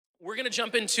We're going to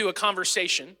jump into a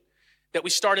conversation that we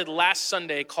started last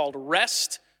Sunday called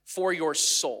Rest for Your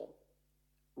Soul.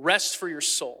 Rest for your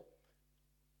soul.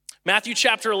 Matthew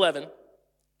chapter 11,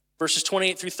 verses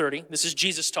 28 through 30. This is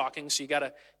Jesus talking, so you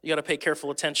gotta pay careful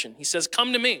attention. He says,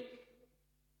 "Come to me,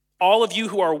 all of you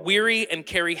who are weary and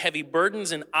carry heavy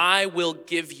burdens, and I will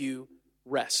give you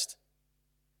rest.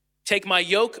 Take my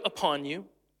yoke upon you.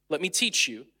 Let me teach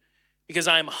you, because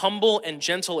I am humble and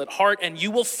gentle at heart, and you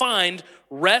will find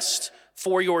rest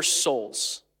for your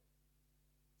souls.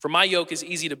 For my yoke is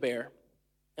easy to bear,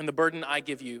 and the burden I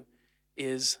give you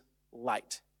is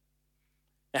light."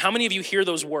 Now, how many of you hear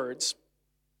those words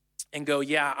and go,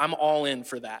 yeah, I'm all in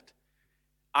for that.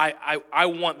 I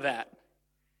want that.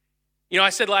 You know, I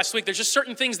said last week, there's just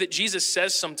certain things that Jesus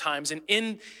says sometimes, and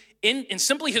in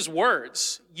simply his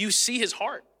words, you see his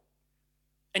heart.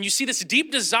 And you see this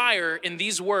deep desire in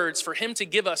these words for him to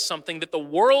give us something that the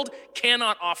world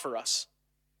cannot offer us.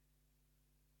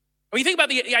 When you think about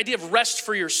the idea of rest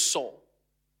for your soul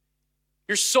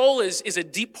is a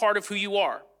deep part of who you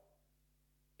are.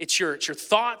 It's your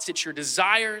thoughts, it's your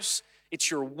desires,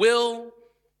 it's your will,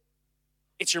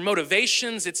 it's your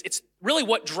motivations, it's really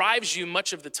what drives you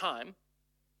much of the time,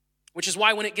 which is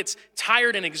why when it gets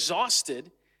tired and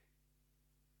exhausted,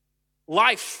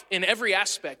 life in every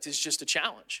aspect is just a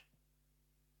challenge.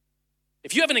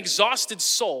 If you have an exhausted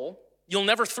soul, you'll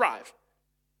never thrive,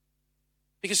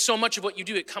 because so much of what you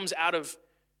do, it comes out of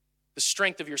the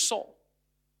strength of your soul.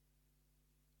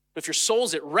 But if your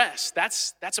soul's at rest,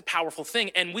 that's a powerful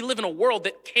thing. And we live in a world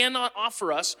that cannot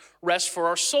offer us rest for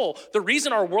our soul. The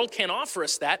reason our world can't offer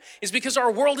us that is because our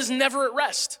world is never at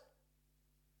rest.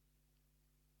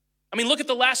 I mean, look at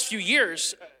the last few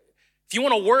years. If you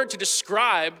want a word to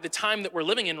describe the time that we're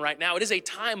living in right now, it is a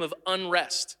time of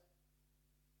unrest.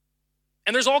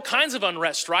 And there's all kinds of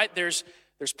unrest, right? There's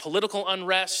political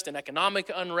unrest and economic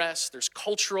unrest. There's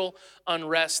cultural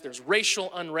unrest. There's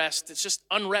racial unrest. It's just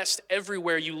unrest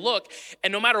everywhere you look.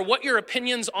 And no matter what your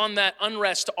opinions on that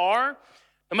unrest are,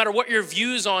 no matter what your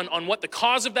views on what the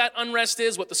cause of that unrest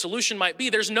is, what the solution might be,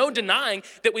 there's no denying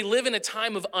that we live in a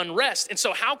time of unrest. And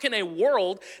so how can a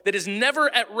world that is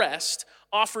never at rest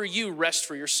offer you rest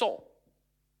for your soul?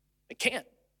 It can't.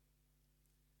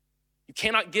 You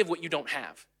cannot give what you don't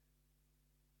have.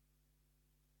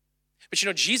 But you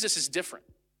know, Jesus is different,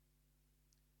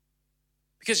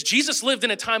 because Jesus lived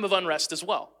in a time of unrest as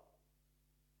well.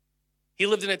 He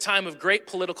lived in a time of great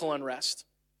political unrest.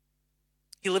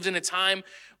 He lived in a time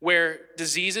where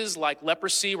diseases like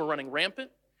leprosy were running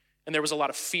rampant, and there was a lot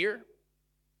of fear.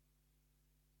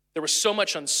 There was so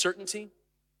much uncertainty.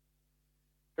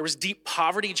 There was deep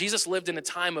poverty. Jesus lived in a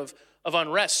time of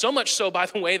unrest, so much so, by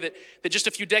the way, that just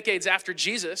a few decades after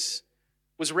Jesus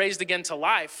was raised again to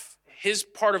life, his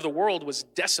part of the world was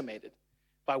decimated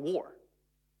by war,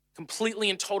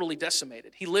 completely and totally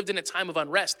decimated. He lived in a time of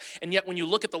unrest, and yet when you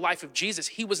look at the life of Jesus,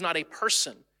 he was not a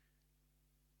person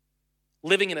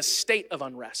living in a state of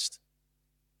unrest.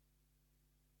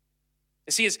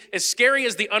 You see, as scary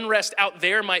as the unrest out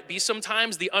there might be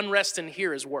sometimes, the unrest in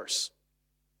here is worse.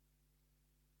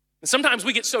 And sometimes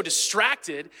we get so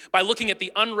distracted by looking at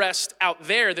the unrest out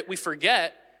there that we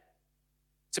forget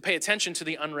to pay attention to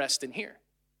the unrest in here.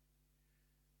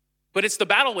 But it's the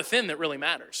battle within that really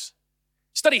matters.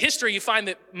 Study history, you find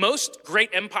that most great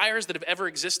empires that have ever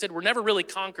existed were never really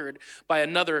conquered by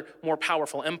another more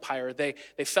powerful empire. They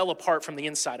fell apart from the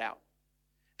inside out.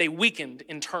 They weakened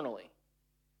internally.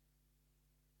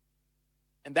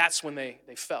 And that's when they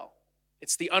fell.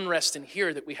 It's the unrest in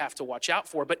here that we have to watch out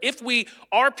for. But if we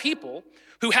are people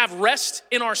who have rest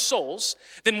in our souls,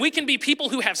 then we can be people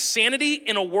who have sanity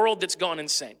in a world that's gone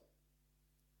insane.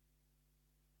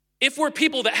 If we're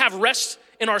people that have rest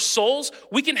in our souls,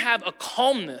 we can have a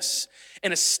calmness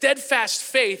and a steadfast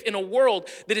faith in a world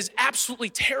that is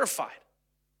absolutely terrified.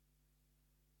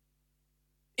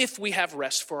 If we have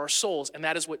rest for our souls, and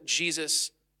that is what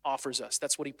Jesus offers us.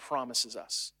 That's what he promises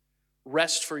us.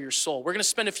 Rest for your soul. We're going to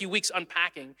spend a few weeks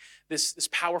unpacking this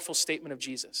powerful statement of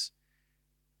Jesus.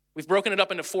 We've broken it up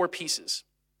into 4 pieces.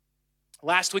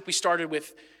 Last week we started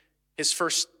with his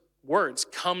first words,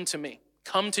 "Come to me."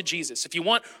 Come to Jesus. If you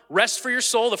want rest for your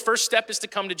soul, the first step is to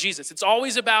come to Jesus. It's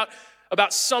always about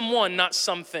someone, not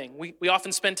something. We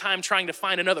often spend time trying to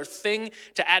find another thing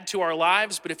to add to our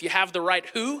lives, but if you have the right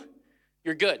who,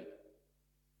 you're good.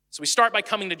 So we start by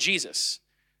coming to Jesus.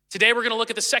 Today we're going to look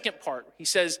at the second part. He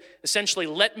says, essentially,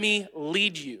 let me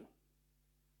lead you.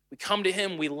 We come to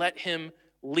him, we let him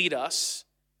lead us.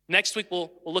 Next week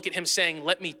we'll look at him saying,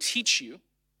 let me teach you.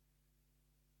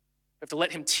 We have to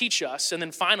let him teach us, and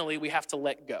then finally, we have to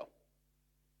let go.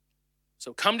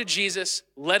 So come to Jesus,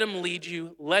 let him lead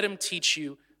you, let him teach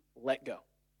you, let go.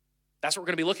 That's what we're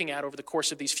going to be looking at over the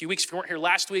course of these few weeks. If you weren't here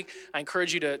last week, I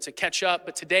encourage you to catch up.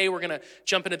 But today we're going to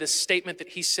jump into this statement that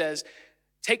he says,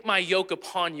 take my yoke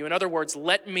upon you. In other words,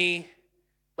 let me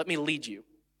lead you.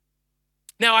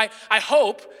 Now, I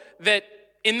hope that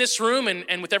in this room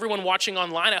and with everyone watching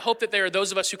online, I hope that there are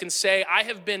those of us who can say, I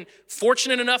have been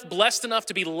fortunate enough, blessed enough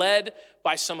to be led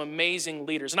by some amazing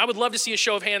leaders. And I would love to see a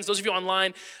show of hands. Those of you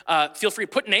online, feel free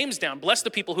to put names down. Bless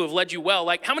the people who have led you well.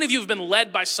 Like, how many of you have been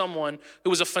led by someone who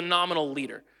was a phenomenal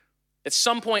leader at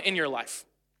some point in your life?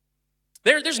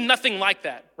 There's nothing like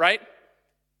that, right?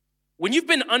 When you've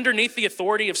been underneath the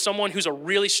authority of someone who's a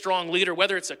really strong leader,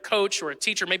 whether it's a coach or a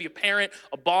teacher, maybe a parent,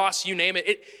 a boss, you name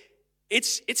it,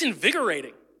 it's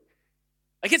invigorating.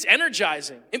 Like, it's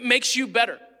energizing. It makes you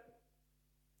better.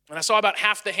 And I saw about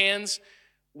half the hands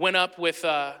went up with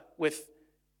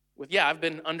I've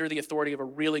been under the authority of a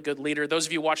really good leader. Those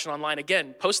of you watching online,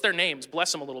 again, post their names,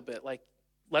 bless them a little bit. Like,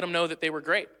 let them know that they were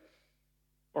great.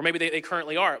 Or maybe they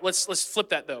currently are. Let's flip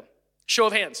that though. Show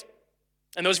of hands.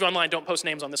 And those of you online, don't post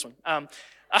names on this one. How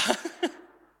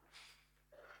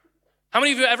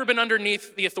many of you have ever been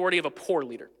underneath the authority of a poor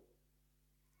leader?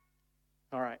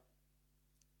 All right.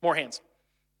 More hands.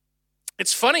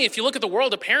 It's funny, if you look at the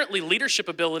world, apparently leadership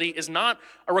ability is not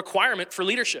a requirement for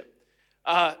leadership.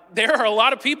 There are a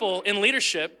lot of people in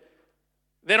leadership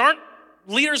that aren't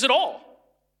leaders at all.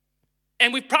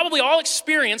 And we've probably all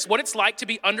experienced what it's like to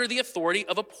be under the authority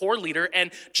of a poor leader.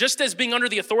 And just as being under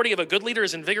the authority of a good leader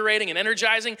is invigorating and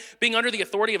energizing, being under the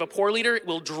authority of a poor leader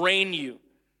will drain you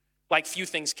like few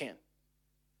things can.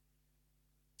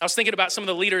 I was thinking about some of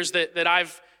the leaders that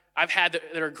I've had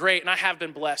that are great, and I have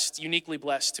been blessed, uniquely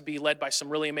blessed, to be led by some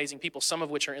really amazing people, some of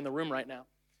which are in the room right now.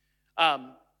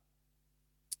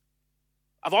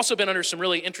 I've also been under some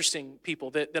really interesting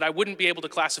people that I wouldn't be able to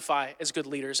classify as good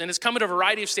leaders, and it's come at a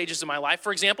variety of stages of my life.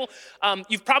 For example,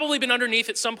 you've probably been underneath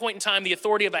at some point in time the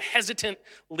authority of a hesitant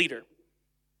leader.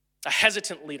 A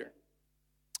hesitant leader.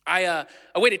 I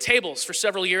waited tables for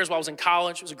several years while I was in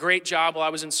college. It was a great job while I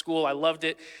was in school. I loved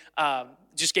it.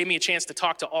 Just gave me a chance to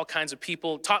talk to all kinds of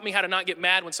people, taught me how to not get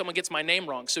mad when someone gets my name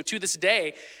wrong. So to this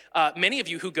day, many of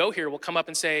you who go here will come up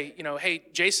and say, hey,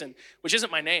 Jason, which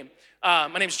isn't my name.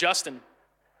 My name's Justin.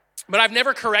 But I've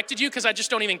never corrected you because I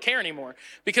just don't even care anymore.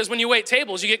 Because when you wait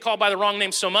tables, you get called by the wrong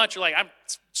name so much. You're like,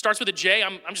 starts with a J.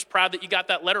 I'm just proud that you got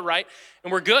that letter right,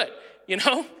 and we're good.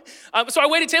 So I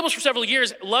waited tables for several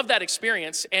years, loved that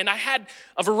experience, and I had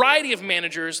a variety of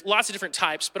managers, lots of different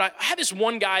types, but I had this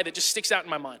one guy that just sticks out in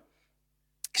my mind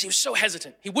because he was so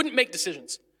hesitant. He wouldn't make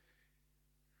decisions.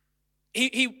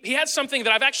 He had something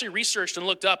that I've actually researched and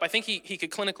looked up. I think he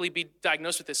could clinically be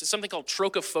diagnosed with this. It's something called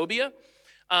trochophobia.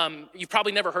 You've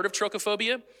probably never heard of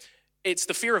trochophobia. It's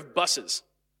the fear of buses.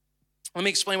 Let me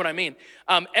explain what I mean.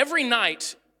 Every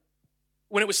night,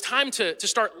 when it was time to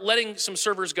start letting some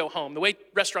servers go home, the way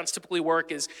restaurants typically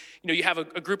work is, you have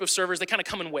a group of servers, they kind of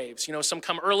come in waves. Some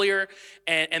come earlier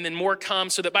and then more come,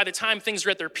 so that by the time things are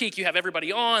at their peak, you have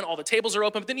everybody on, all the tables are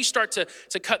open, but then you start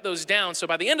to cut those down. So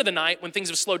by the end of the night, when things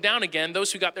have slowed down again,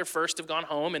 those who got there first have gone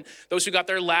home, and those who got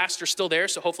there last are still there,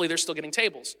 so hopefully they're still getting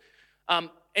tables.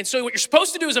 And so what you're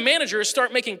supposed to do as a manager is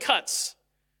start making cuts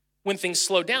when things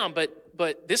slow down,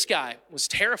 but this guy was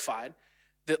terrified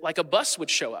that like a bus would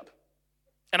show up.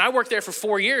 And I worked there for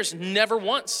 4 years, never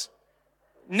once.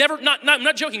 I'm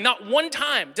not joking, not one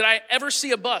time did I ever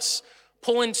see a bus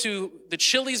pull into the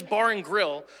Chili's Bar and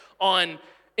Grill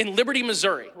in Liberty,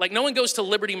 Missouri. Like, no one goes to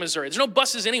Liberty, Missouri. There's no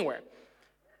buses anywhere.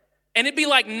 And it'd be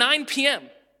like 9 p.m.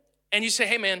 And you say,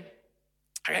 hey man,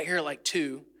 I got here at like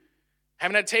 2.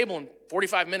 Haven't had a table in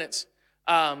 45 minutes.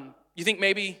 You think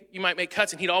maybe you might make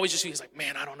cuts? And he's like,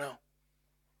 man, I don't know.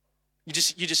 You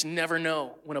just never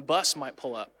know when a bus might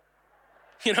pull up.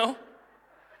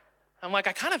 I'm like,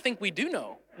 I kind of think we do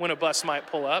know when a bus might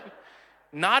pull up.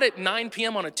 Not at 9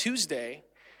 p.m. on a Tuesday.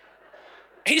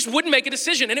 He just wouldn't make a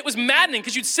decision. And it was maddening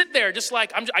because you'd sit there just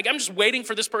like, I'm just waiting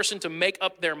for this person to make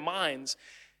up their minds.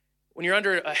 When you're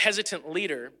under a hesitant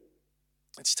leader,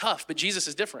 it's tough, but Jesus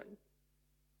is different.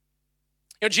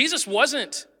 Jesus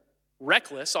wasn't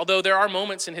reckless, although there are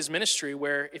moments in his ministry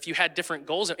where if you had different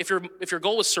goals, if your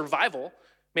goal was survival,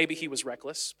 maybe he was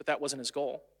reckless, but that wasn't his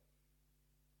goal.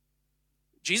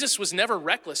 Jesus was never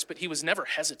reckless, but he was never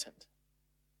hesitant.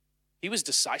 He was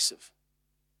decisive.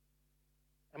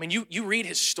 I mean, you read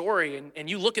his story and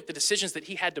you look at the decisions that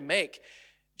he had to make.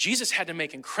 Jesus had to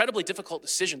make incredibly difficult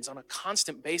decisions on a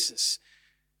constant basis.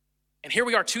 And here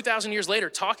we are 2,000 years later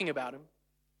talking about him.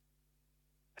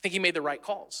 I think he made the right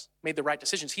calls, made the right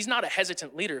decisions. He's not a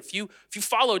hesitant leader. If you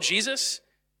follow Jesus,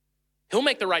 he'll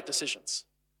make the right decisions.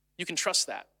 You can trust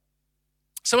that.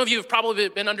 Some of you have probably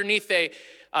been underneath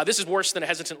This is worse than a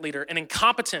hesitant leader, an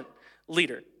incompetent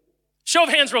leader. Show of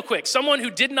hands real quick. Someone who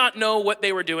did not know what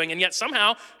they were doing, and yet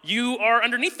somehow you are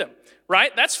underneath them,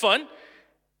 right? That's fun.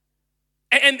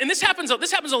 And this happens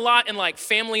a lot in like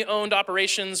family-owned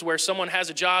operations where someone has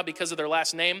a job because of their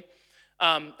last name.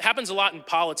 Happens a lot in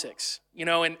politics, you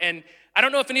know, and I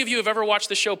don't know if any of you have ever watched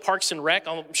the show Parks and Rec.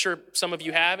 I'm sure some of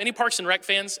you have. Any Parks and Rec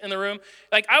fans in the room?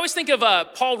 Like, I always think of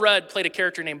Paul Rudd played a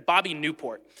character named Bobby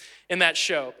Newport in that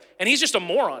show, and he's just a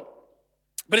moron.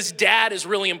 But his dad is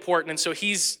really important, and so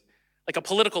he's like a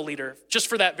political leader just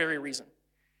for that very reason.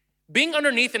 Being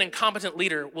underneath an incompetent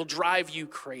leader will drive you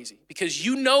crazy because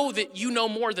you know that you know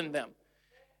more than them.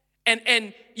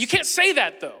 And you can't say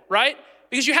that though, right?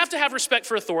 Because you have to have respect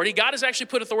for authority. God has actually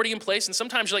put authority in place, and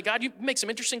sometimes you're like, God, you make some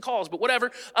interesting calls, but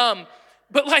whatever.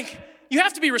 But like, you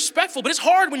have to be respectful, but it's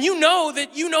hard when you know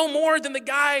that you know more than the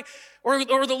guy or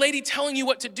the lady telling you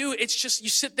what to do. It's just, you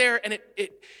sit there and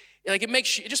it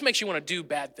just makes you want to do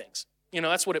bad things. You know,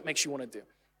 that's what it makes you want to do.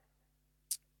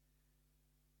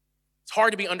 It's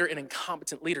hard to be under an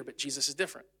incompetent leader, but Jesus is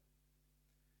different.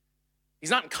 He's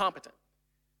not incompetent.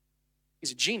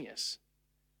 He's a genius.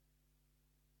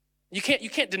 You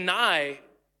can't deny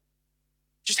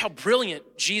just how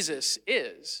brilliant Jesus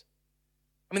is.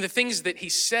 I mean, the things that he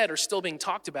said are still being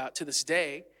talked about to this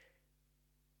day.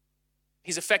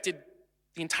 He's affected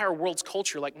the entire world's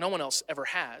culture like no one else ever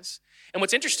has. And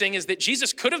what's interesting is that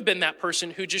Jesus could have been that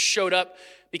person who just showed up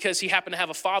because he happened to have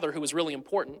a father who was really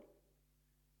important.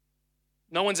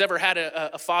 No one's ever had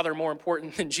a father more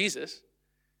important than Jesus.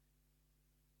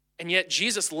 And yet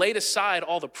Jesus laid aside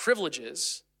all the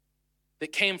privileges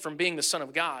that came from being the Son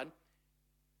of God,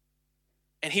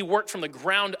 and he worked from the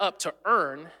ground up to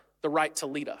earn the right to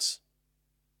lead us.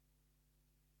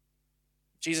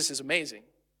 Jesus is amazing.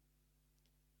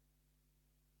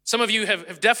 Some of you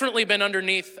have definitely been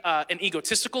underneath an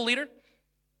egotistical leader.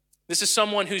 This is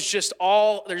someone who's they're just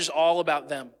all about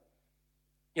them.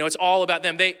 You know, it's all about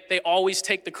them. They always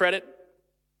take the credit.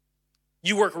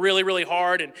 You work really, really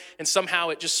hard, and somehow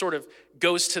it just sort of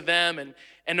goes to them.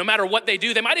 And no matter what they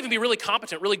do, they might even be really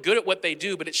competent, really good at what they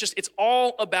do, but it's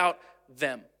all about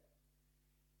them.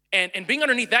 And being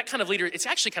underneath that kind of leader, it's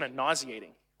actually kind of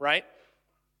nauseating, right?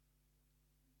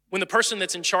 When the person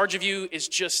that's in charge of you is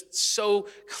just so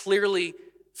clearly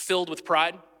filled with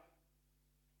pride.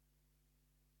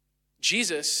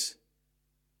 Jesus,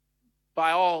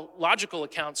 by all logical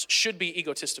accounts, should be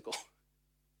egotistical.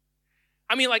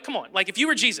 I mean, like, come on. Like, if you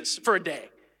were Jesus for a day,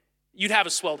 you'd have a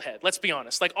swelled head. Let's be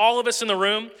honest. Like, all of us in the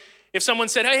room, if someone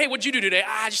said, hey, what'd you do today?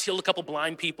 I just healed a couple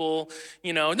blind people.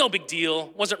 You know, no big deal.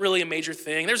 Wasn't really a major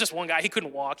thing. There's this one guy, he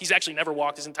couldn't walk. He's actually never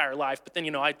walked his entire life. But then,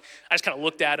 you know, I just kind of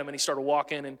looked at him and he started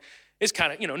walking, and it's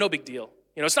kind of, you know, no big deal.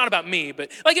 You know, it's not about me.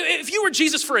 But like, if you were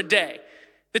Jesus for a day,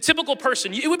 the typical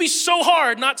person, it would be so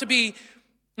hard not to be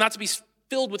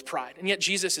filled with pride. And yet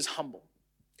Jesus is humble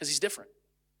because he's different.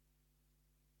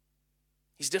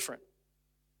 He's different.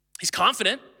 He's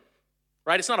confident,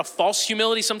 right? It's not a false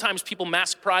humility. Sometimes people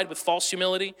mask pride with false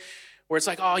humility, where it's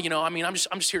like, oh, you know, I mean, I'm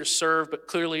just here to serve, but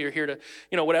clearly you're here to,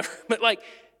 you know, whatever. But like,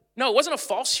 no, it wasn't a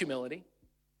false humility.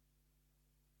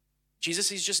 Jesus,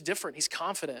 he's just different. He's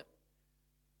confident.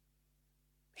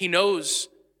 He knows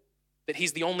that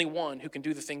he's the only one who can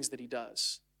do the things that he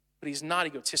does. But he's not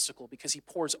egotistical because he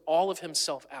pours all of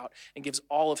himself out and gives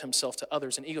all of himself to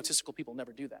others. And egotistical people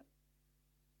never do that.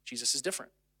 Jesus is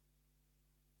different.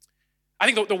 I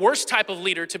think the worst type of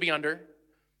leader to be under,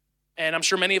 and I'm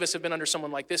sure many of us have been under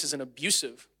someone like this, is an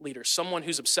abusive leader. Someone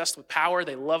who's obsessed with power.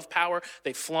 They love power.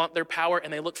 They flaunt their power,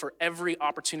 and they look for every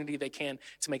opportunity they can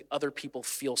to make other people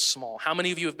feel small. How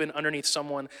many of you have been underneath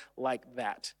someone like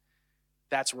that?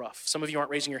 That's rough. Some of you aren't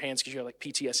raising your hands because you're like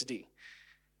PTSD.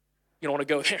 You don't want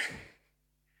to go there.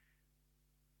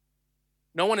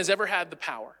 No one has ever had the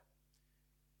power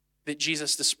that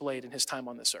Jesus displayed in his time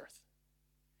on this earth.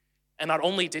 And not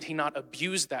only did he not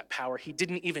abuse that power, he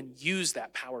didn't even use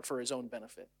that power for his own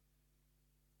benefit.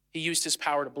 He used his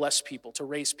power to bless people, to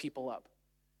raise people up,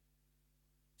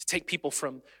 to take people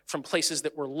from places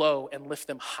that were low and lift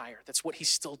them higher. That's what he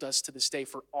still does to this day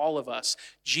for all of us.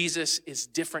 Jesus is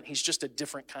different. He's just a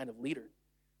different kind of leader.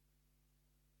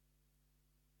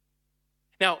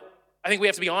 Now, I think we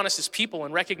have to be honest as people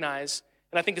and recognize,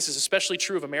 and I think this is especially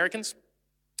true of Americans,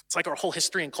 it's like our whole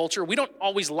history and culture. We don't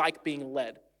always like being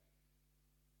led.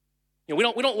 You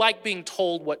know, we don't like being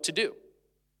told what to do.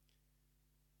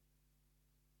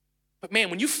 But man,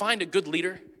 when you find a good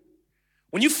leader,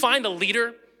 when you find a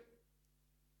leader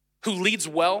who leads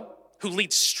well, who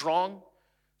leads strong,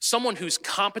 someone who's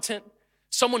competent,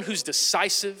 someone who's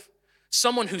decisive,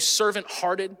 someone who's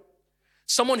servant-hearted,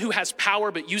 someone who has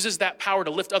power but uses that power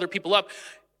to lift other people up,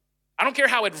 I don't care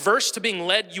how adverse to being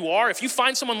led you are. If you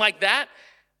find someone like that,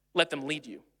 let them lead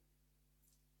you.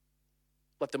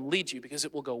 Let them lead you because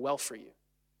it will go well for you.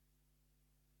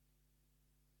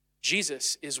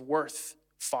 Jesus is worth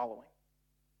following.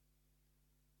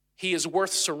 He is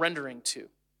worth surrendering to.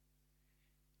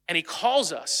 And he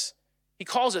calls us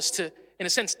to, in a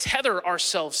sense, tether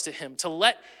ourselves to him, to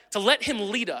let him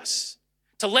lead us,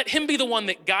 to let him be the one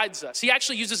that guides us. He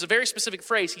actually uses a very specific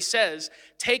phrase. He says,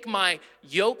 take my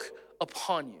yoke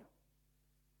upon you.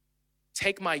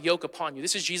 Take my yoke upon you.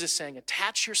 This is Jesus saying,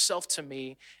 attach yourself to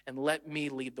me and let me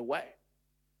lead the way.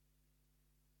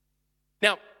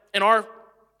 Now, in our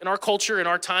culture, in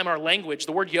our time, our language,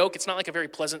 the word yoke, it's not like a very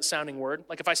pleasant sounding word.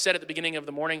 Like if I said at the beginning of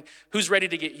the morning, who's ready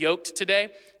to get yoked today?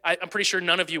 I'm pretty sure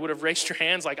none of you would have raised your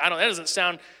hands like, that doesn't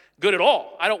sound good at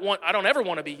all. I don't ever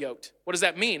want to be yoked. What does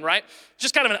that mean, right? It's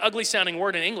just kind of an ugly sounding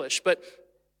word in English, but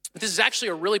this is actually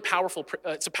a really powerful,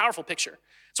 it's a powerful picture.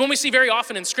 It's one we see very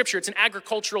often in scripture. It's an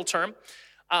agricultural term.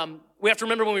 We have to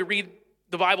remember when we read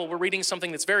the Bible, we're reading something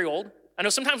that's very old. I know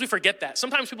sometimes we forget that.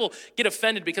 Sometimes people get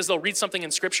offended because they'll read something in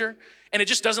scripture and it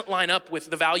just doesn't line up with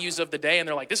the values of the day and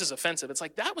they're like, this is offensive. It's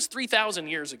like, that was 3,000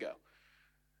 years ago.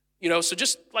 So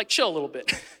just like chill a little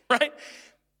bit, right?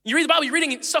 You read the Bible, you're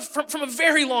reading stuff from a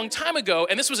very long time ago,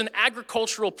 and this was an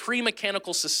agricultural,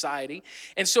 pre-mechanical society.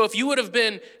 And so if you would have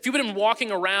been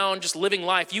walking around just living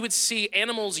life, you would see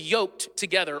animals yoked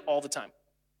together all the time.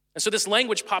 And so this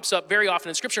language pops up very often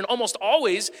in scripture, and almost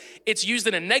always it's used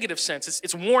in a negative sense.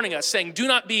 It's warning us, saying, do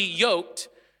not be yoked,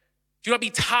 do not be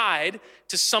tied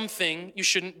to something you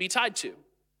shouldn't be tied to.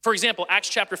 For example, Acts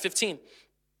chapter 15,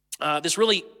 this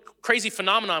really crazy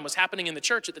phenomenon was happening in the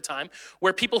church at the time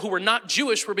where people who were not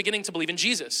Jewish were beginning to believe in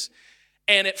Jesus.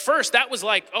 And at first that was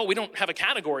like, we don't have a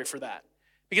category for that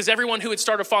because everyone who had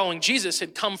started following Jesus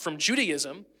had come from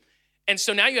Judaism. And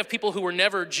so now you have people who were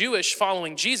never Jewish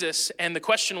following Jesus. And the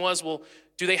question was, well,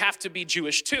 do they have to be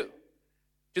Jewish too?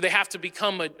 Do they have to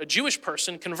become a Jewish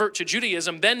person, convert to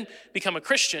Judaism, then become a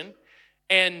Christian?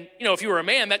 And, if you were a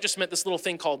man, that just meant this little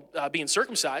thing called being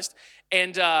circumcised.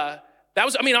 And that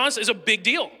was, honestly, it's a big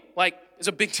deal. It's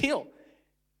a big deal.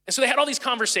 And so they had all these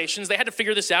conversations. They had to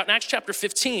figure this out. In Acts chapter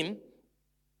 15,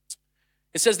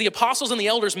 it says the apostles and the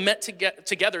elders met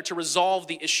together to resolve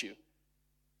the issue.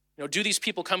 Do these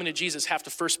people coming to Jesus have to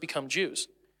first become Jews?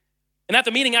 And at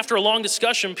the meeting, after a long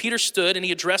discussion, Peter stood and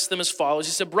he addressed them as follows.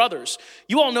 He said, brothers,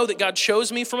 you all know that God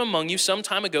chose me from among you some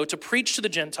time ago to preach to the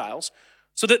Gentiles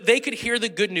so that they could hear the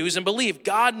good news and believe.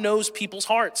 God knows people's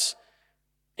hearts.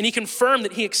 And he confirmed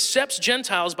that he accepts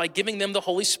Gentiles by giving them the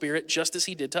Holy Spirit just as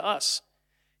he did to us.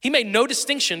 He made no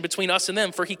distinction between us and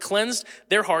them, for he cleansed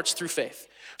their hearts through faith.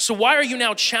 So why are you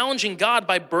now challenging God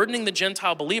by burdening the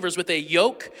Gentile believers with a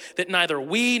yoke that neither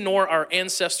we nor our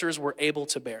ancestors were able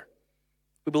to bear?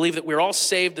 We believe that we're all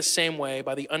saved the same way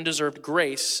by the undeserved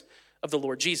grace of the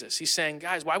Lord Jesus. He's saying,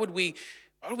 guys, why would we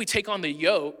take on the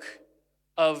yoke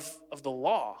of the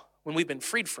law when we've been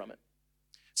freed from it?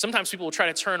 Sometimes people will try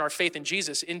to turn our faith in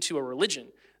Jesus into a religion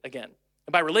again.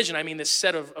 And by religion, I mean this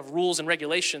set of rules and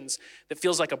regulations that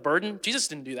feels like a burden. Jesus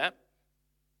didn't do that.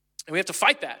 And we have to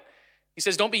fight that. He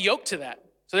says, don't be yoked to that.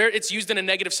 So there it's used in a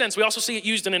negative sense. We also see it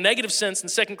used in a negative sense in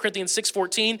 2 Corinthians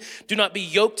 6:14. Do not be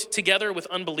yoked together with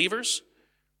unbelievers.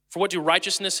 For what do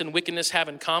righteousness and wickedness have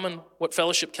in common? What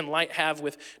fellowship can light have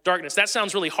with darkness? That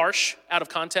sounds really harsh out of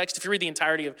context. If you read the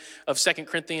entirety of 2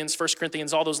 Corinthians, 1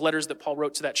 Corinthians, all those letters that Paul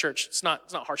wrote to that church, it's not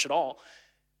harsh at all.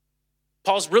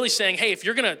 Paul's really saying, hey, if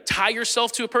you're going to tie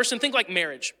yourself to a person, think like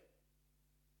marriage.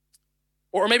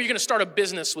 Or maybe you're going to start a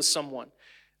business with someone.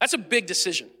 That's a big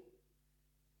decision.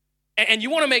 And you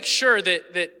want to make sure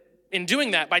that in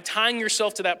doing that, by tying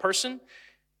yourself to that person,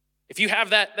 if you have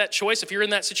that choice, if you're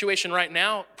in that situation right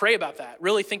now, pray about that.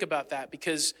 Really think about that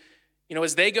because,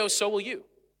 as they go, so will you.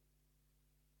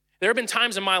 There have been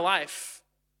times in my life,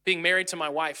 being married to my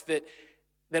wife, that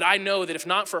I know that if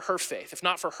not for her faith, if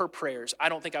not for her prayers, I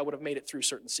don't think I would have made it through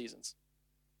certain seasons.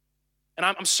 And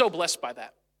I'm so blessed by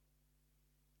that.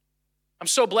 I'm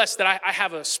so blessed that I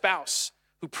have a spouse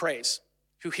who prays,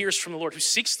 who hears from the Lord, who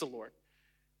seeks the Lord,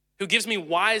 who gives me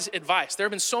wise advice. There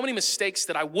have been so many mistakes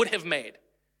that I would have made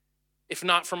if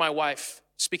not for my wife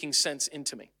speaking sense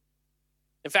into me.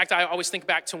 In fact, I always think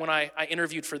back to when I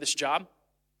interviewed for this job.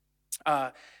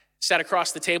 Sat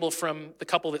across the table from the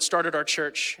couple that started our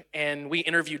church, and we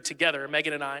interviewed together,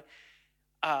 Megan and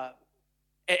I.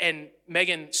 And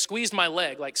Megan squeezed my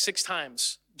leg like 6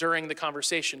 times during the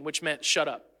conversation, which meant shut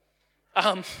up.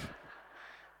 I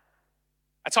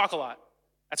talk a lot.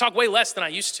 I talk way less than I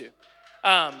used to.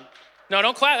 No,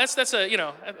 don't clap. That's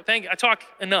I talk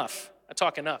enough. I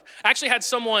talk enough. I actually had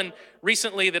someone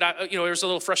recently that there was a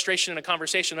little frustration in a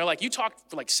conversation. They're like, you talked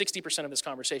for like 60% of this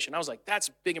conversation. I was like, that's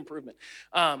a big improvement.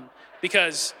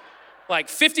 Because like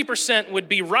 50% would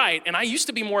be right. And I used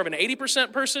to be more of an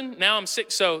 80% person. Now I'm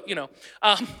 6. So,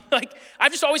 like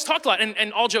I've just always talked a lot.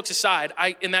 And all jokes aside,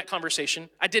 in that conversation,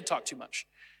 I did talk too much.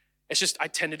 It's just, I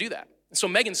tend to do that. And so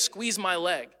Megan squeezed my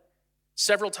leg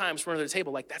several times from under the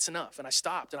table, like that's enough. And I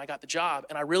stopped and I got the job.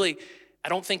 And I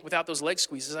don't think without those leg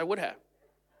squeezes, I would have.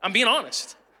 I'm being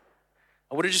honest.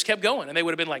 I would have just kept going and they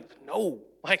would have been like, no,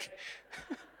 like,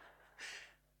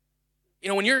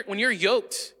 when you're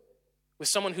yoked with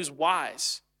someone who's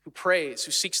wise, who prays,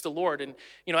 who seeks the Lord. And,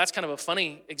 that's kind of a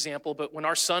funny example, but when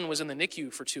our son was in the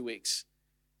NICU for 2 weeks,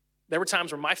 there were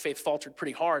times where my faith faltered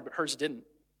pretty hard, but hers didn't.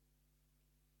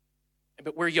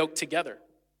 But we're yoked together.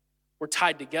 We're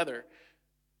tied together.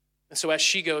 And so as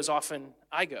she goes, often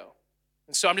I go.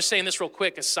 And so I'm just saying this real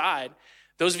quick aside.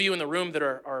 Those of you in the room that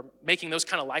are making those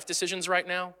kind of life decisions right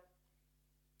now,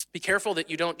 be careful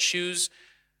that you don't choose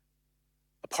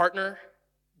a partner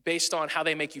based on how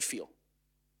they make you feel.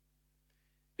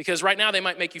 Because right now they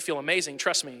might make you feel amazing.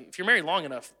 Trust me, if you're married long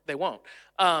enough, they won't.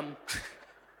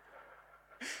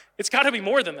 It's got to be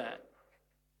more than that.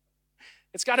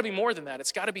 It's got to be more than that.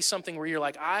 It's got to be something where you're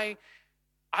like, I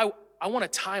want to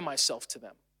tie myself to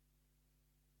them.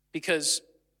 Because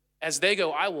as they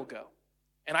go, I will go.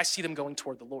 And I see them going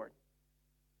toward the Lord.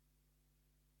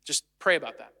 Just pray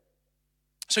about that.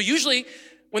 So usually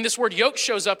when this word yoke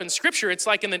shows up in Scripture, it's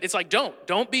like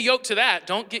don't be yoked to that.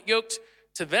 Don't get yoked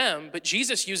to them. But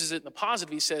Jesus uses it in the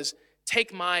positive. He says,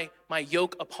 take my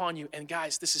yoke upon you. And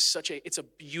guys, this is it's a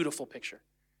beautiful picture.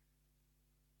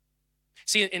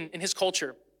 See, in his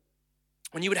culture,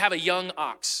 when you would have a young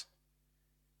ox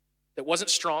that wasn't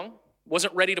strong,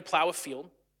 wasn't ready to plow a field,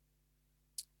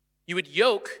 you would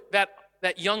yoke that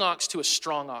young ox to a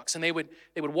strong ox, and they would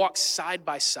walk side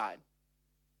by side,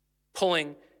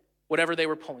 pulling whatever they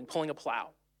were pulling a plow.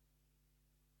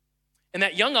 And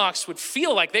that young ox would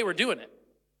feel like they were doing it.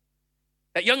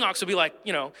 That young ox would be like,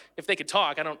 if they could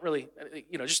talk, I don't really,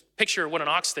 just picture what an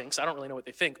ox thinks. I don't really know what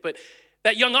they think. But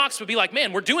that young ox would be like,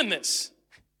 man, we're doing this.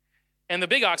 And the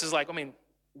big ox is like,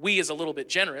 we is a little bit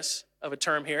generous of a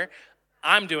term here.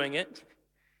 I'm doing it.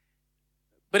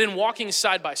 But in walking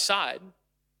side by side,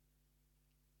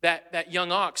 that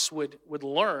young ox would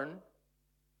learn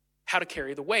how to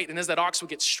carry the weight. And as that ox would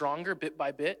get stronger bit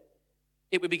by bit,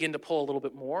 it would begin to pull a little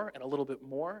bit more and a little bit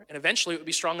more. And eventually it would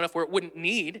be strong enough where it wouldn't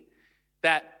need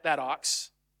that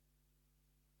ox.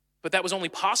 But that was only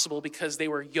possible because they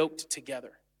were yoked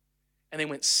together. And they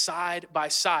went side by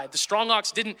side. The strong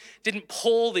ox didn't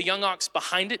pull the young ox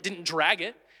behind it, didn't drag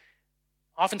it.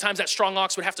 Oftentimes that strong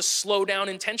ox would have to slow down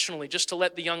intentionally just to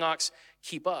let the young ox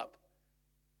keep up.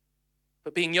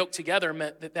 But being yoked together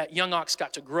meant that young ox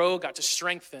got to grow, got to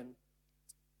strengthen,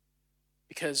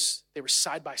 because they were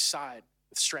side by side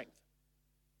with strength.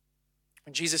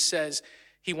 When Jesus says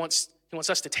he wants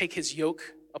us to take his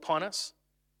yoke upon us,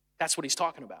 that's what he's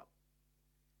talking about.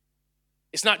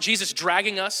 It's not Jesus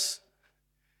dragging us.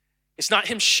 It's not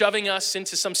him shoving us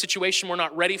into some situation we're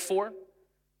not ready for.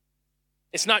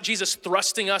 It's not Jesus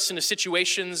thrusting us into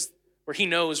situations where he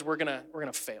knows we're gonna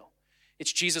fail.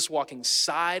 It's Jesus walking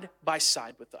side by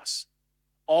side with us,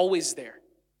 always there,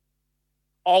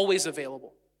 always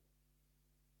available,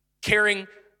 carrying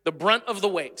the brunt of the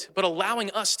weight, but allowing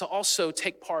us to also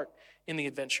take part in the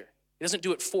adventure. He doesn't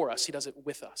do it for us, he does it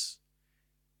with us.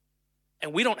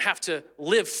 And we don't have to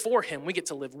live for him, we get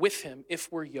to live with him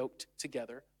if we're yoked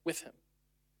together with him.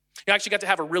 I actually got to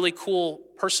have a really cool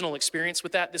personal experience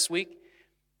with that this week.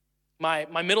 My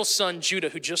middle son, Judah,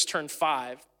 who just turned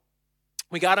 5,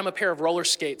 we got him a pair of roller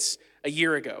skates a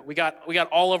year ago. We got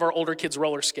all of our older kids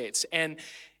roller skates. And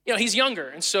he's younger.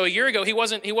 And so a year ago, he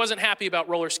wasn't happy about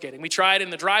roller skating. We tried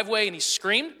in the driveway and he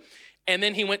screamed. And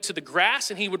then he went to the grass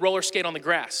and he would roller skate on the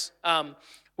grass,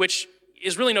 which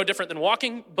is really no different than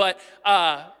walking. But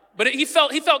he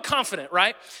felt confident,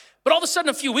 right? But all of a sudden,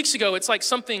 a few weeks ago, it's like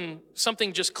something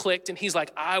just clicked, and he's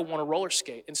like, I want to roller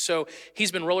skate. And so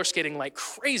he's been roller skating like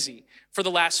crazy for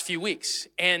the last few weeks.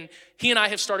 And he and I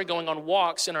have started going on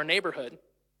walks in our neighborhood,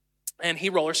 and he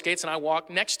roller skates, and I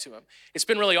walk next to him. It's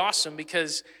been really awesome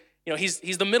because,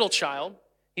 he's the middle child,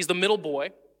 he's the middle boy,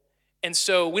 and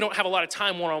so we don't have a lot of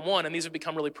time one-on-one, and these have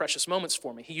become really precious moments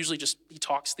for me. He usually he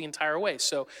talks the entire way,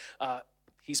 so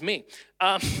he's me.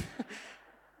 And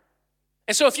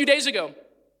so a few days ago,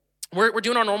 we're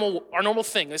doing our normal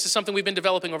thing. This is something we've been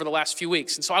developing over the last few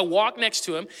weeks. And so I walk next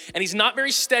to him, and he's not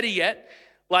very steady yet.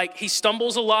 Like, he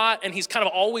stumbles a lot, and he's kind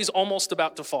of always almost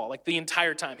about to fall, like the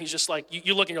entire time. He's just like,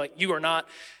 you look and you're like, you are not,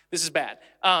 this is bad.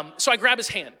 So I grab his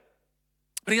hand,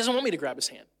 But he doesn't want me to grab his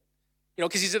hand,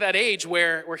 because he's at that age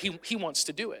where he wants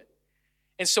to do it.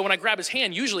 And so when I grab his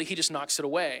hand, usually he just knocks it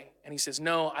away. And he says,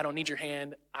 no, I don't need your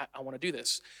hand. I want to do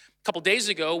this. A couple days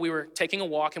ago, we were taking a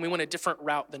walk and we went a different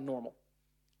route than normal.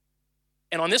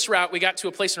 And on this route, we got to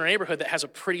a place in our neighborhood that has a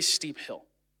pretty steep hill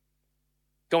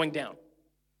going down.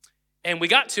 And we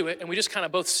got to it and we just kind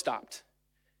of both stopped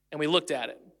and we looked at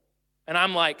it. And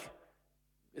I'm like,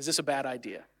 is this a bad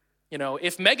idea?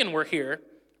 If Megan were here,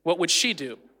 what would she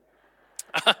do?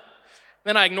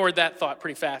 Then I ignored that thought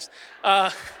pretty fast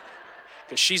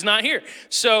because she's not here.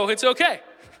 So it's okay.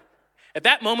 At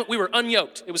that moment, we were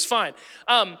unyoked. It was fine.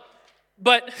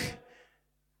 But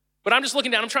I'm just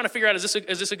looking down. I'm trying to figure out, is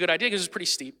this a good idea? Because it's pretty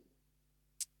steep.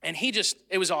 And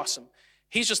it was awesome.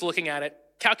 He's just looking at it,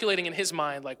 calculating in his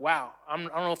mind, like, wow, I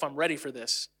don't know if I'm ready for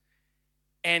this.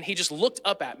 And he just looked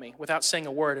up at me without saying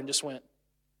a word and just went.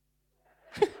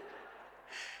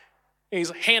 He's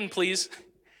like, hand, please.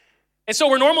 And so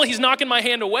where normally he's knocking my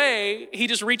hand away, he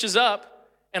just reaches up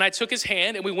and I took his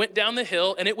hand and we went down the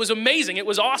hill and it was amazing. It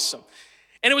was awesome.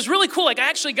 And it was really cool. Like I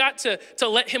actually got to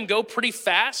let him go pretty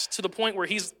fast to the point where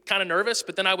he's kind of nervous,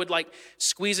 but then I would like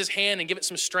squeeze his hand and give it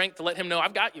some strength to let him know,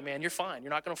 I've got you, man. You're fine.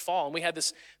 You're not going to fall. And we had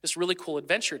this really cool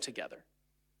adventure together.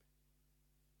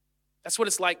 That's what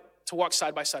it's like to walk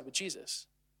side by side with Jesus.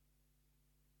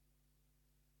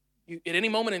 At any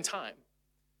moment in time,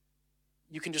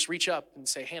 you can just reach up and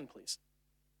say, hand, please.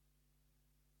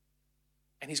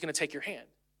 And he's going to take your hand.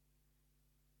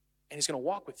 And he's going to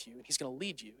walk with you, and he's going to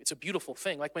lead you. It's a beautiful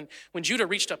thing. Like when Judah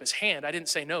reached up his hand, I didn't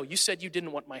say, no, you said you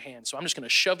didn't want my hand, so I'm just going to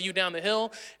shove you down the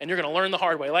hill, and you're going to learn the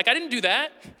hard way. Like, I didn't do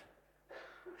that.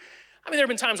 I mean, there have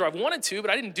been times where I've wanted to, but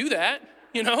I didn't do that,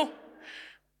 I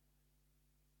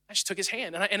just took his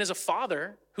hand. And as a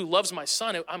father who loves my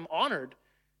son, I'm honored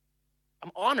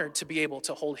to be able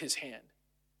to hold his hand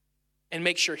and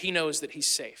make sure he knows that he's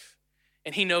safe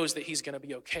and he knows that he's going to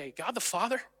be okay. God the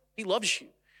Father, he loves you.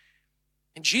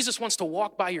 And Jesus wants to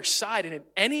walk by your side, and at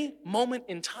any moment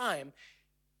in time,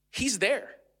 he's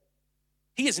there.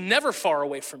 He is never far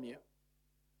away from you.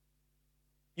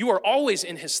 You are always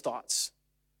in his thoughts.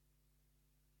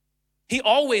 He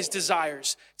always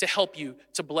desires to help you,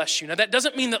 to bless you. Now, that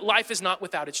doesn't mean that life is not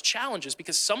without its challenges,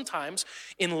 because sometimes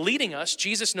in leading us,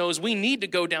 Jesus knows we need to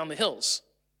go down the hills.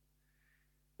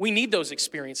 We need those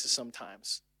experiences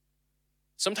sometimes.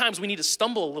 Sometimes we need to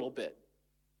stumble a little bit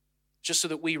just so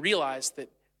that we realize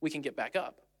that we can get back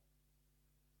up.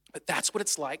 But that's what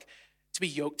it's like to be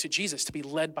yoked to Jesus, to be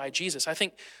led by Jesus. I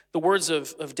think the words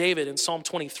of David in Psalm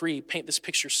 23 paint this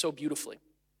picture so beautifully.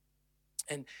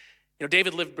 And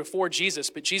David lived before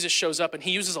Jesus, but Jesus shows up and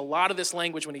he uses a lot of this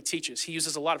language when he teaches. He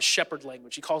uses a lot of shepherd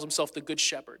language. He calls himself the good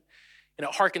shepherd. And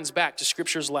it harkens back to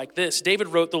scriptures like this. David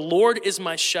wrote, "The Lord is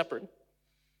my shepherd.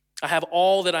 I have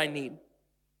all that I need.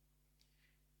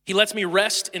 He lets me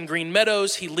rest in green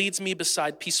meadows. He leads me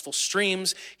beside peaceful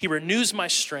streams. He renews my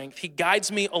strength. He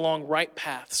guides me along right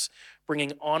paths,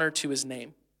 bringing honor to his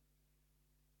name.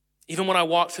 Even when I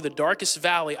walk through the darkest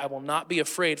valley, I will not be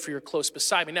afraid, for you're close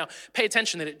beside me." Now, pay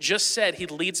attention that it just said he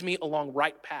leads me along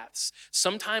right paths.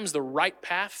 Sometimes the right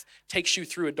path takes you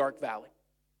through a dark valley.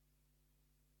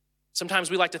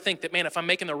 Sometimes we like to think that, man, if I'm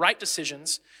making the right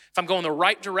decisions, if I'm going the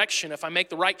right direction, if I make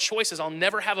the right choices, I'll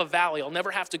never have a valley. I'll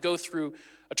never have to go through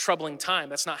a troubling time.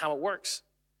 That's not how it works.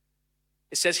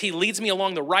 It says he leads me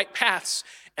along the right paths,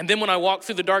 and then when I walk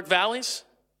through the dark valleys,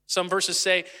 some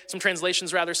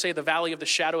translations rather say the valley of the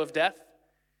shadow of death.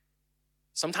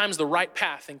 Sometimes the right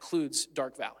path includes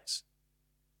dark valleys.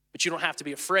 But you don't have to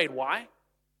be afraid. Why?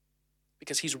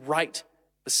 Because he's right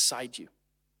beside you.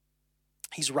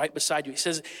 He's right beside you. He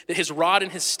says that his rod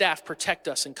and his staff protect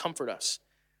us and comfort us.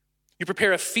 You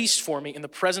prepare a feast for me in the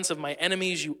presence of my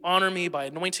enemies. You honor me by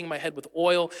anointing my head with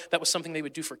oil. That was something they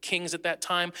would do for kings at that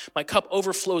time. My cup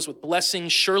overflows with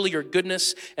blessings. Surely your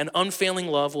goodness and unfailing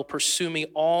love will pursue me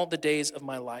all the days of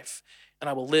my life, and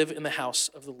I will live in the house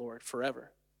of the Lord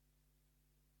forever.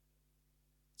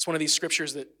 It's one of these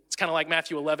scriptures that it's kind of like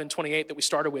Matthew 11:28 that we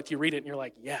started with. You read it and you're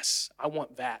like, yes, I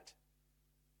want that.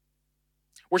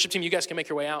 Worship team, you guys can make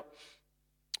your way out.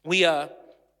 We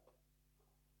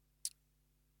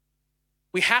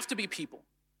have to be people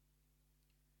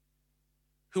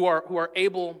who are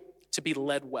able to be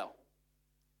led well,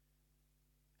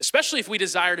 especially if we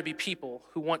desire to be people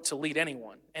who want to lead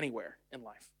anyone, anywhere in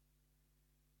life.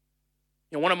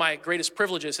 One of my greatest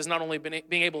privileges has not only been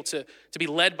being able to be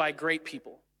led by great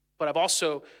people, but I've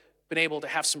also been able to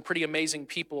have some pretty amazing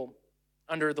people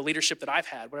under the leadership that I've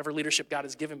had, whatever leadership God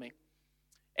has given me.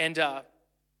 And,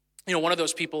 one of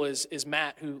those people is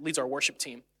Matt, who leads our worship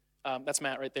team. That's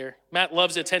Matt right there. Matt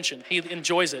loves attention. He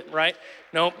enjoys it, right?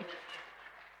 Nope.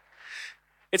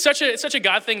 It's such a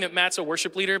God thing that Matt's a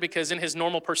worship leader, because in his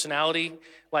normal personality,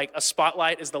 like a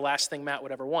spotlight is the last thing Matt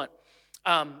would ever want.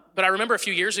 But I remember a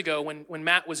few years ago when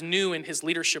Matt was new in his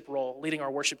leadership role, leading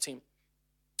our worship team.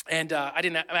 And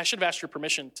I should have asked your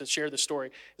permission to share this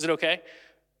story. Is it okay?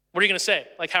 What are you going to say?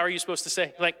 Like, how are you supposed to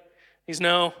say? Like, he's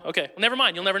no. Okay, well, never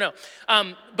mind. You'll never know.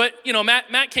 But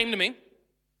Matt came to me,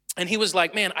 and he was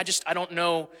like, man, I don't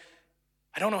know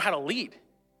how to lead.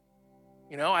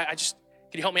 Could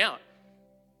you help me out?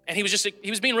 And he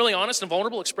was being really honest and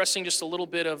vulnerable, expressing just a little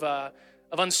bit of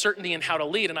uncertainty in how to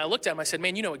lead. And I looked at him, I said,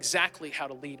 man, you know exactly how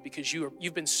to lead, because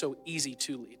you've been so easy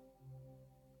to lead.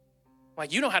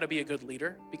 Like, you know how to be a good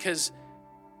leader because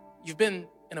you've been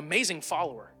an amazing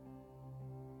follower.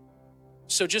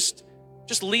 So just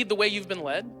lead the way you've been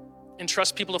led and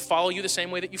trust people to follow you the same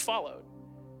way that you followed.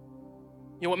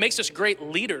 What makes us great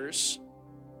leaders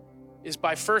is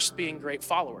by first being great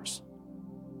followers.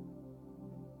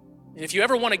 And if you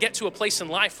ever want to get to a place in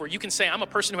life where you can say, I'm a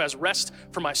person who has rest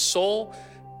for my soul,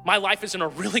 my life is in a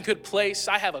really good place,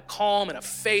 I have a calm and a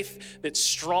faith that's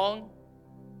strong,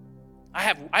 I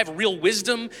have real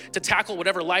wisdom to tackle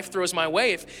whatever life throws my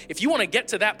way. If you want to get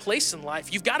to that place in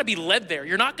life, you've got to be led there.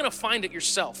 You're not going to find it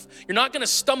yourself. You're not going to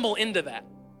stumble into that.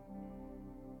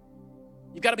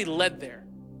 You've got to be led there.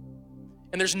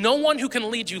 And there's no one who can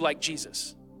lead you like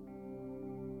Jesus,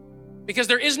 because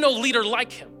there is no leader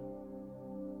like him.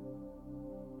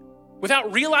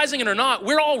 Without realizing it or not,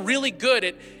 we're all really good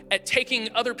at taking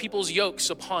other people's yokes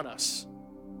upon us.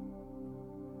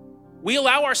 We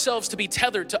allow ourselves to be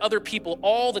tethered to other people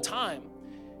all the time,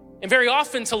 and very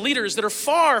often to leaders that are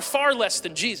far, far less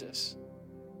than Jesus.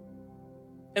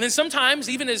 And then sometimes,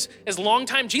 even as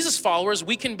longtime Jesus followers,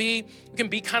 we can be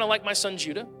kind of like my son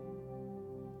Judah,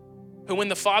 who when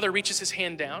the Father reaches his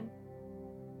hand down,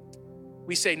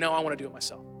 we say, no, I want to do it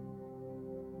myself.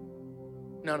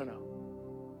 No.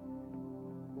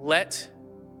 Let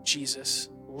Jesus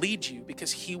lead you,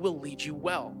 because he will lead you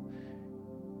well.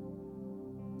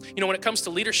 When it comes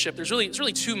to leadership, there's really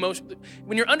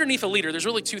when you're underneath a leader, there's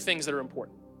really two things that are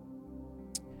important.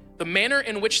 The manner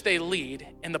in which they lead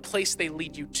and the place they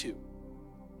lead you to.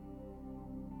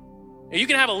 Now, you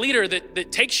can have a leader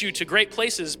that takes you to great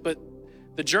places, but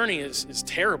the journey is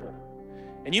terrible.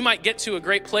 And you might get to a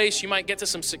great place, you might get to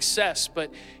some success,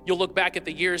 but you'll look back at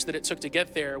the years that it took to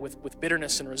get there with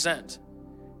bitterness and resent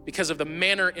because of the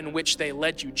manner in which they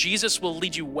led you. Jesus will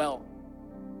lead you well.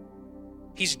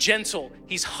 He's gentle,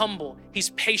 he's humble, he's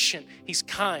patient, he's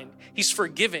kind, he's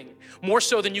forgiving, more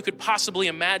so than you could possibly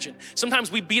imagine. Sometimes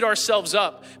we beat ourselves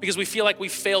up because we feel like we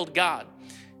failed God.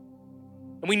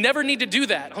 And we never need to do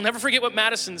that. I'll never forget what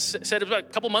Madison said about a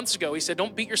couple months ago. He said,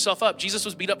 don't beat yourself up. Jesus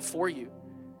was beat up for you.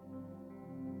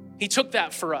 He took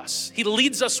that for us. He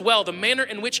leads us well. The manner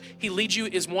in which he leads you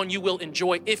is one you will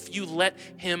enjoy if you let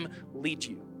him lead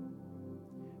you.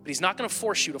 But he's not going to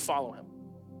force you to follow him.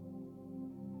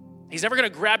 He's never going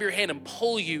to grab your hand and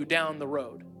pull you down the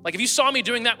road. Like if you saw me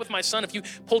doing that with my son, if you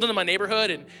pulled into my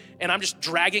neighborhood and I'm just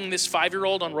dragging this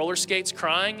 5-year-old on roller skates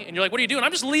crying, and you're like, what are you doing?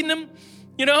 I'm just leading him,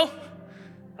 I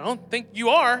don't think you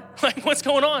are. Like, what's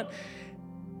going on?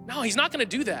 No, he's not going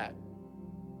to do that.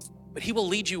 But he will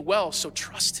lead you well, so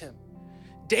trust him.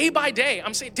 Day by day,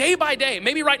 I'm saying day by day.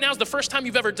 Maybe right now is the first time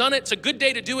you've ever done it. It's a good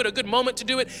day to do it, a good moment to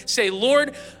do it. Say,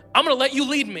 Lord, I'm going to let you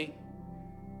lead me.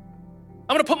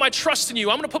 I'm going to put my trust in you.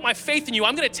 I'm going to put my faith in you.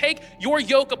 I'm going to take your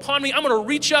yoke upon me. I'm going to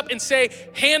reach up and say,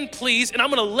 hand please, and I'm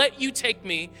going to let you take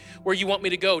me where you want me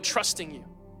to go, trusting you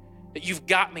that you've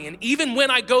got me. And even when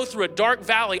I go through a dark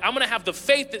valley, I'm going to have the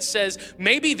faith that says,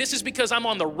 maybe this is because I'm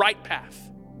on the right path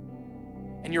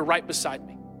and you're right beside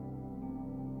me.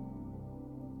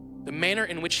 The manner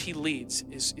in which he leads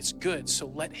is good, so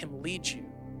let him lead you.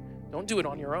 Don't do it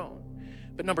on your own.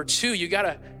 But number 2, you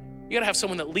gotta have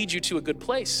someone that leads you to a good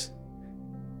place.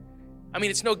 I mean,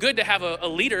 it's no good to have a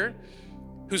leader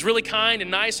who's really kind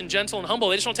and nice and gentle and humble.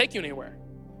 They just don't take you anywhere,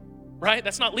 right?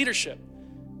 That's not leadership.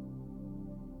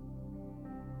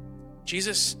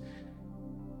 Jesus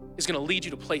is gonna lead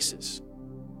you to places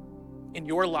in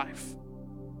your life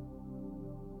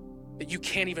that you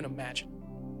can't even imagine.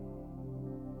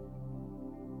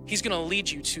 He's gonna lead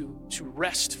you to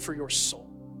rest for your soul.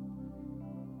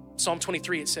 Psalm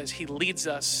 23, it says, he leads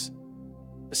us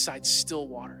beside still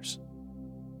waters.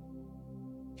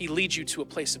 He leads you to a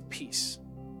place of peace.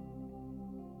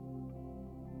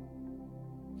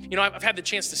 I've had the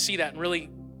chance to see that in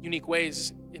really unique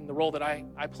ways in the role that I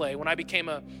play. When I became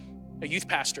a youth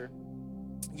pastor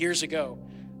years ago,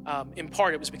 in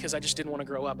part it was because I just didn't want to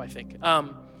grow up, I think.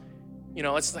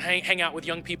 Let's hang out with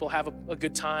young people, have a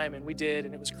good time, and we did,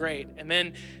 and it was great. And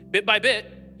then bit by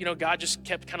bit, God just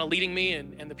kept kind of leading me,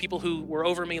 and the people who were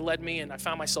over me led me, and I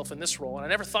found myself in this role. And I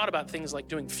never thought about things like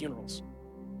doing funerals.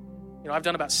 I've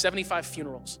done about 75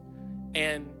 funerals,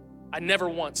 and I never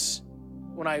once,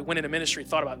 when I went into ministry,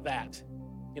 thought about that,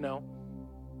 And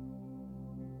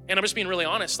I'm just being really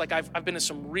honest. Like I've been to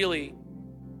some really,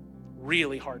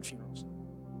 really hard funerals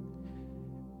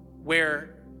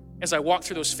where, as I walked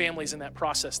through those families in that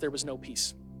process, there was no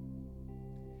peace.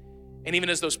 And even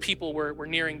as those people were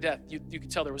nearing death, you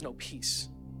could tell there was no peace.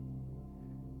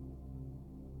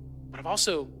 But I've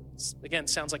also, again,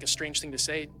 sounds like a strange thing to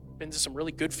say, been to some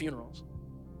really good funerals.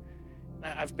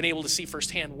 I've been able to see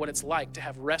firsthand what it's like to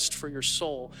have rest for your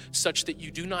soul such that you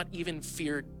do not even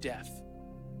fear death.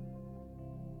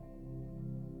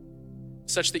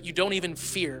 Such that you don't even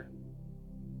fear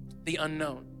the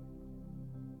unknown.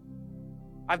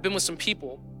 I've been with some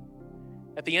people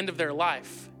at the end of their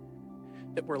life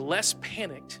that were less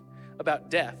panicked about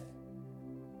death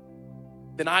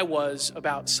than I was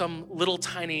about some little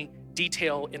tiny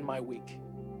detail in my week.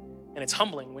 And it's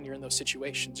humbling when you're in those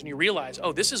situations and you realize,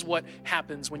 oh, this is what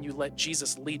happens when you let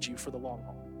Jesus lead you for the long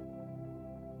haul.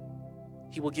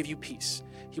 He will give you peace.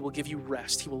 He will give you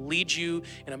rest. He will lead you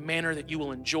in a manner that you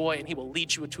will enjoy, and he will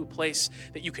lead you to a place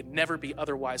that you could never be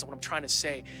otherwise. And what I'm trying to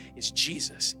say is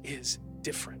Jesus is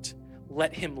different.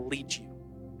 Let him lead you.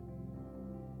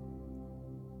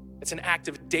 It's an act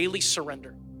of daily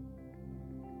surrender.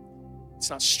 It's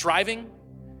not striving.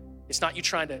 It's not you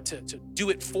trying to do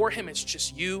it for him. It's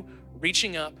just you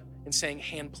reaching up and saying,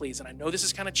 hand, please. And I know this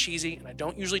is kind of cheesy, and I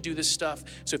don't usually do this stuff.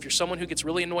 So if you're someone who gets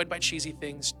really annoyed by cheesy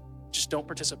things, just don't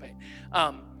participate.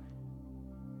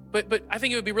 But I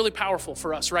think it would be really powerful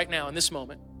for us right now in this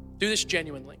moment. Do this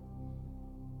genuinely.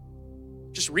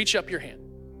 Just reach up your hand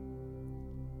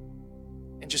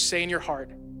and just say in your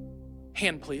heart,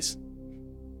 hand, please.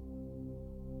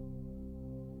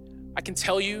 I can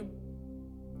tell you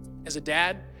as a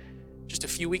dad, just a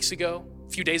few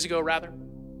days ago,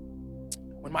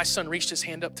 when my son reached his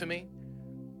hand up to me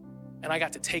and I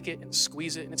got to take it and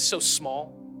squeeze it, and it's so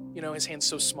small, his hand's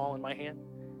so small in my hand.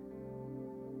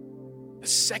 The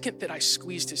second that I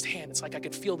squeezed his hand, it's like I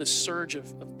could feel this surge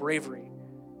of bravery.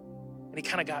 And he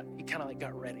kind of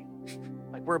got ready.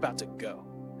 Like, we're about to go.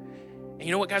 And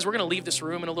you know what, guys? We're going to leave this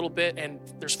room in a little bit, and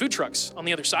there's food trucks on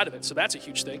the other side of it, so that's a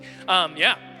huge thing.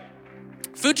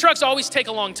 Food trucks always take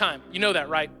a long time. You know that,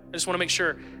 right? I just want to make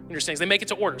sure you understand. They make it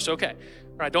to order, so okay.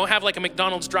 All right, don't have like a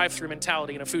McDonald's drive-through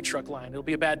mentality in a food truck line. It'll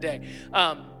be a bad day.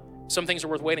 Some things are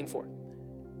worth waiting for.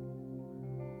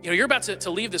 You're about to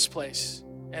leave this place,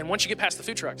 and once you get past the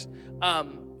food trucks,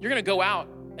 you're going to go out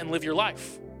and live your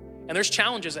life. And there's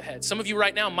challenges ahead. Some of you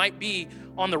right now might be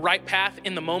on the right path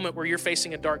in the moment where you're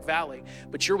facing a dark valley,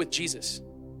 but you're with Jesus.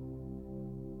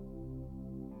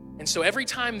 And so every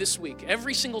time this week,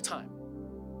 every single time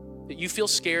that you feel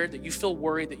scared, that you feel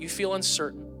worried, that you feel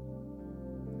uncertain,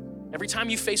 every time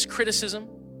you face criticism,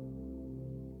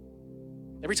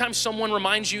 every time someone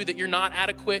reminds you that you're not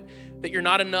adequate, that you're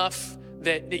not enough,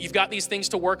 that you've got these things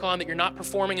to work on, that you're not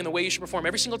performing in the way you should perform,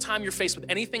 every single time you're faced with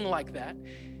anything like that,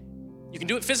 you can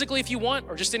do it physically if you want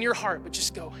or just in your heart, but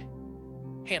just go,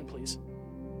 hand, please.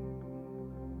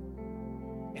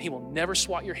 And he will never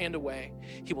swat your hand away.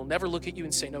 He will never look at you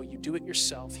and say, no, you do it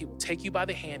yourself. He will take you by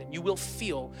the hand, and you will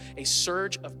feel a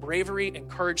surge of bravery and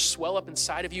courage swell up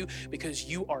inside of you because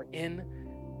you are in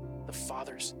the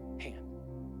Father's hand.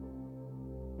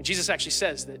 And Jesus actually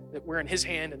says that we're in his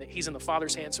hand and that he's in the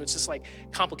Father's hand, so it's this like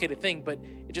complicated thing, but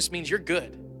it just means you're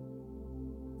good.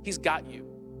 He's got you.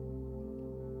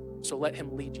 So let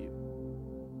him lead you.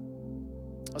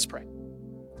 Let's pray.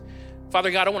 Father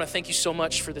God, I want to thank you so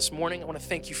much for this morning. I want to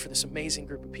thank you for this amazing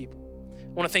group of people. I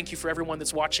want to thank you for everyone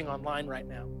that's watching online right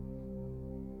now.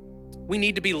 We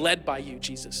need to be led by you,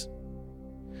 Jesus.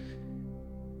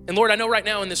 And Lord, I know right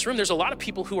now in this room, there's a lot of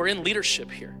people who are in leadership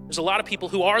here. There's a lot of people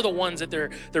who are the ones at their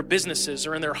businesses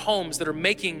or in their homes that are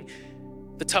making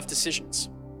the tough decisions.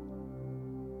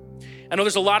 I know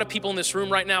there's a lot of people in this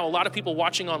room right now, a lot of people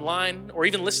watching online or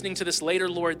even listening to this later,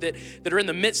 Lord, that are in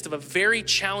the midst of a very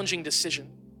challenging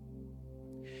decision.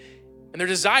 And their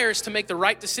desire is to make the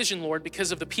right decision, Lord,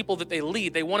 because of the people that they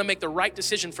lead. They want to make the right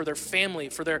decision for their family,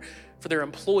 for their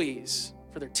employees,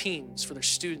 for their teams, for their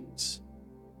students.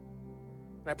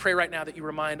 And I pray right now that you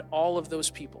remind all of those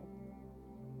people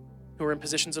who are in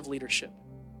positions of leadership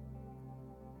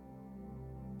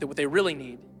that what they really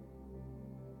need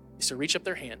is to reach up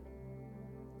their hand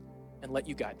and let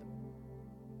you guide them.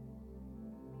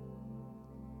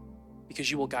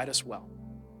 Because you will guide us well.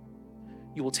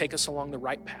 You will take us along the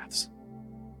right paths.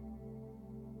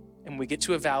 And when we get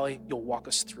to a valley, you'll walk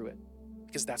us through it,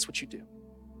 because that's what you do.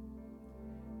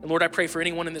 And Lord, I pray for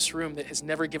anyone in this room that has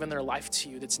never given their life to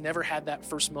you, that's never had that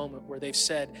first moment where they've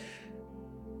said,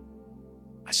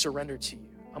 I surrender to you.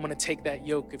 I'm going to take that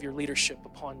yoke of your leadership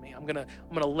upon me. I'm going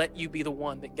to let you be the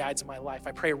one that guides my life.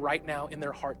 I pray right now in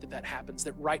their heart that happens,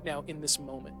 that right now in this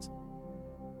moment,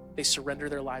 they surrender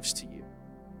their lives to you.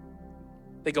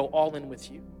 They go all in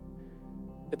with you.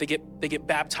 That they get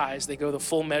baptized, they go the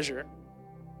full measure.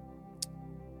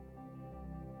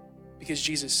 Because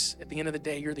Jesus, at the end of the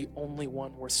day, you're the only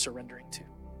one worth surrendering to.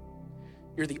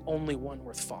 You're the only one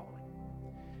worth following.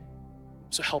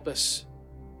 So help us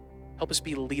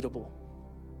be leadable.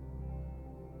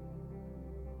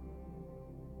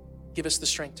 Give us the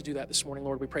strength to do that this morning,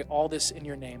 Lord. We pray all this in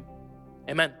your name.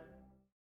 Amen.